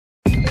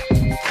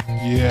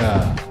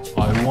Yeah,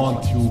 I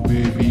want you,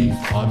 baby.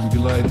 I'm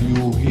glad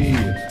you're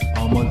here.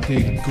 I'ma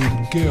take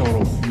good care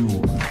of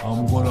you.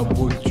 I'm gonna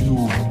put you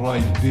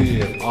right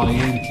there. I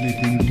ain't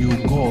letting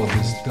you go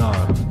this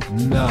time.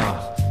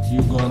 Nah,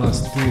 you gonna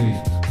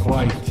stay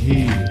right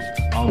here.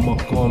 I'ma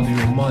call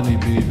you money,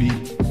 baby.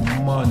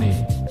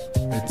 Money.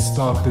 It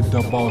started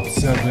about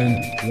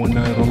 7 when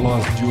I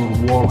realized your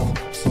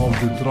worth. Sold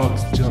the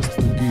drugs just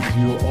to get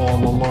you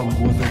all along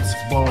with its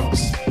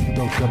sparks.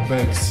 Took a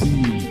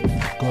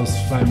backseat, cause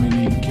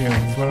family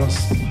came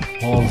first.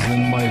 Holes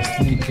in my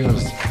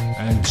sneakers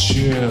and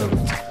shirt.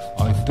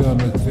 I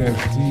turned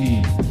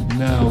 30,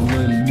 now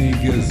little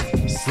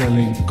niggas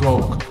selling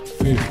coke.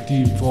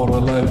 15 for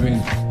 11,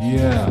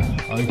 yeah,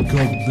 I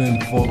got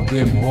them for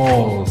them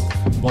hoes.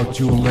 But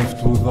you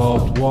left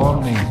without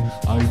warning,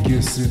 I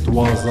guess it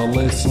was a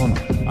lesson.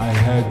 I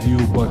had you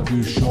but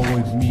you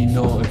showed me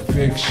no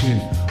affection.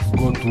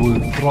 Got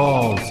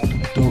withdrawals,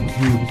 took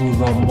you to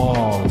the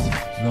Mars.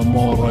 The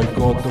more I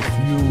got of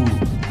you,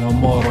 the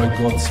more I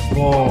got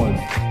spoiled.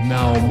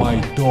 Now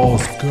my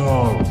toes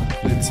curl,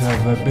 let's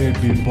have a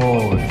baby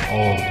boy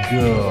or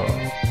girl.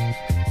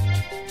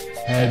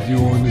 Had you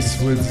in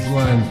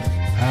Switzerland,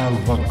 half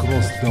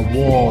across the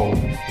world.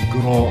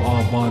 Grow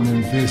up on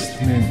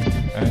investment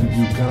and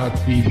you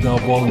cannot be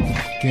doubled.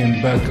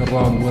 Came back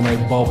around when I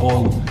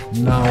bubbled,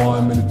 now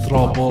I'm in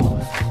trouble.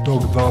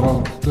 Took the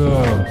wrong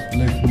turn,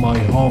 let my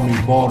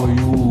homie borrow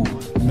you.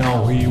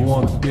 Now he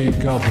won't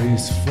pick up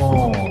his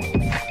phone.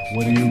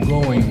 Where are you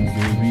going,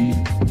 baby?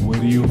 Where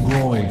are you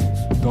going?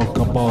 Talk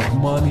about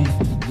money?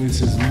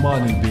 This is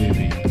money,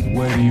 baby.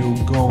 Where are you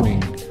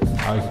going?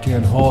 I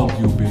can't hold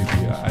you,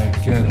 baby. I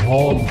can't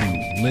hold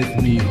you.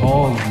 Let me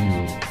hold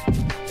you.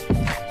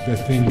 The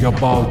thing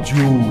about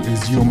you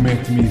is you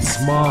make me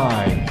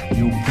smile.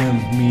 You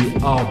build me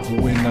up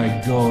when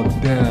I go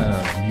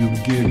down. You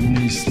give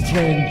me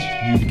strength.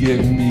 You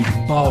give me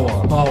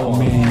power.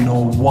 May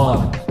no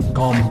one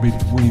come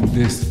between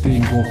this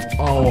thing of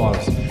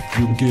ours.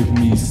 You give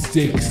me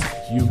sex.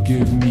 You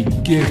give me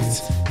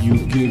gifts.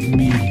 You give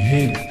me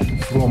hit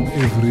from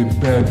every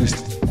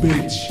baddest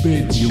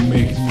bitch. You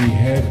make me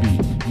happy.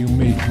 You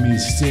make me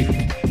sick.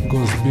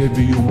 Cause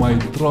baby you my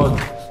drug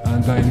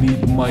and I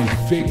need my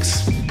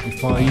fix.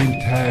 If I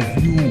ain't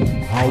have you,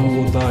 how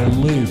would I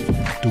live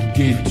to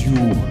get you?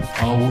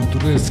 I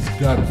would risk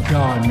that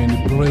time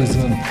in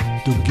prison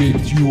to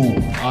get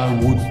you. I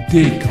would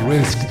take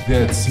risk,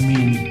 that's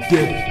mean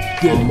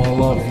death. I'ma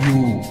love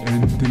you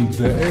until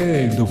the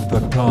end of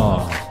the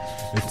time.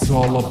 It's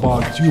all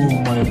about you,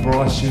 my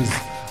brushes.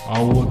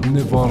 I would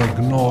never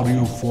ignore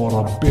you for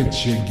a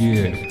bitch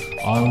again.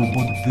 I will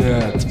put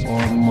that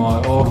on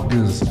my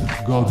orders.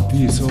 Got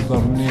these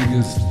other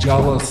niggas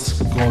jealous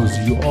cause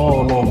you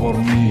all over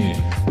me.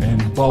 In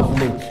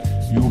public,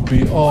 you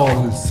be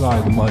all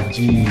inside my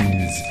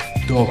jeans.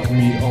 Talk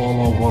me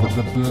all over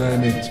the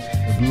planet.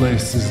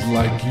 Places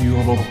like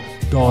Europe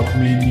taught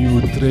me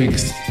new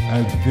tricks.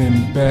 At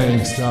them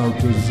banks out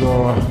to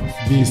Zora.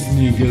 These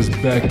niggas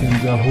back in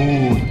the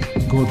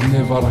hood could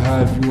never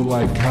have you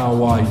like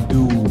how I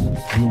do.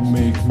 You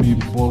make me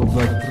pull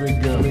the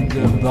trigger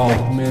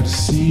without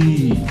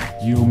mercy.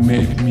 You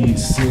make me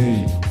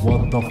say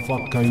what the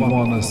fuck I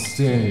wanna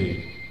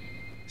say.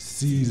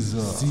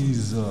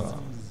 Cezar.